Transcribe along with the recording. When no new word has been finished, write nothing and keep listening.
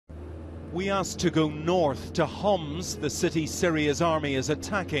We asked to go north to Homs, the city Syria's army is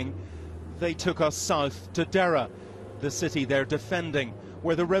attacking. They took us south to Deraa, the city they're defending,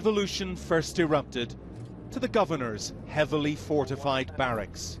 where the revolution first erupted, to the governor's heavily fortified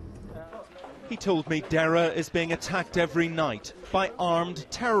barracks. He told me Deraa is being attacked every night by armed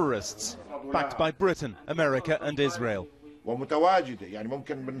terrorists, backed by Britain, America and Israel.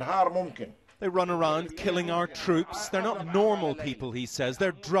 They run around killing our troops. They're not normal people, he says.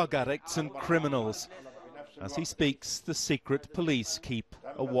 They're drug addicts and criminals. As he speaks, the secret police keep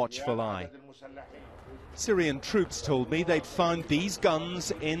a watchful eye. Syrian troops told me they'd found these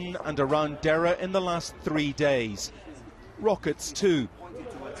guns in and around Deraa in the last 3 days. Rockets too.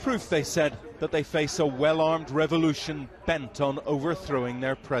 Proof, they said, that they face a well-armed revolution bent on overthrowing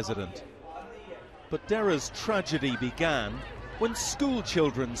their president. But Deraa's tragedy began when school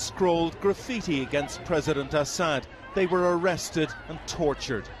children scrawled graffiti against President Assad. They were arrested and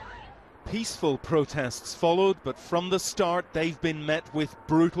tortured. Peaceful protests followed, but from the start they've been met with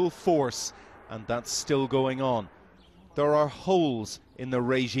brutal force, and that's still going on. There are holes in the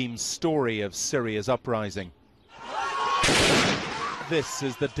regime's story of Syria's uprising. This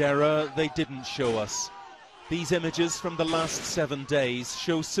is the Deraa they didn't show us. These images from the last 7 days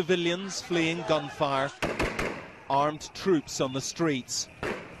show civilians fleeing gunfire, armed troops on the streets.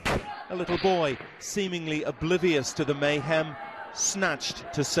 A little boy, seemingly oblivious to the mayhem, snatched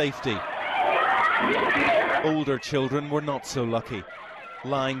to safety. Older children were not so lucky,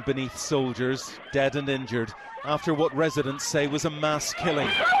 lying beneath soldiers, dead and injured, after what residents say was a mass killing.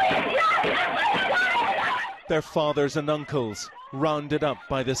 Their fathers and uncles rounded up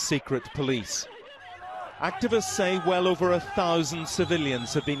by the secret police. Activists say well over 1,000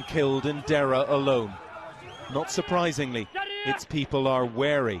 civilians have been killed in Deraa alone. Not surprisingly, its people are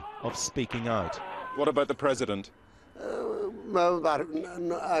wary of speaking out. What about the president? I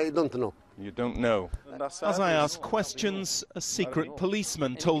don't know. You don't know? As I ask questions, a secret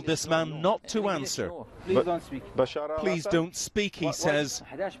policeman told this man not to answer. Please don't speak. Please don't speak, he says,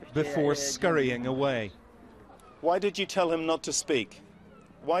 before scurrying away. Why did you tell him not to speak?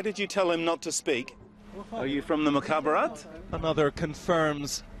 Why did you tell him not to speak? Are you from the Mukhabarat? Another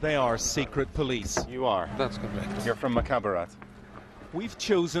confirms they are secret police. You are? That's correct. You're from Mukhabarat. We've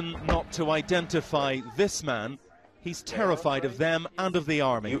chosen not to identify this man. He's terrified of them and of the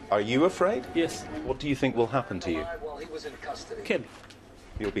army. Are you afraid? Yes. What do you think will happen to you? Kill.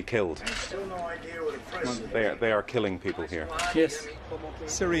 You'll be killed. They are killing people here. Yes.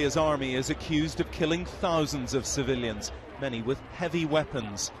 Syria's army is accused of killing thousands of civilians, many with heavy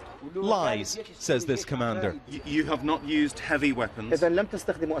weapons. Lies, says this commander. You have not used heavy weapons? Not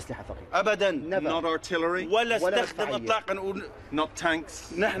artillery? Not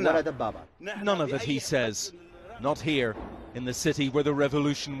tanks? None of it, he says. Not here, in the city where the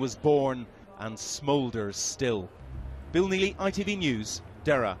revolution was born and smoulders still. Bill Neely, ITV News,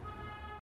 Deraa.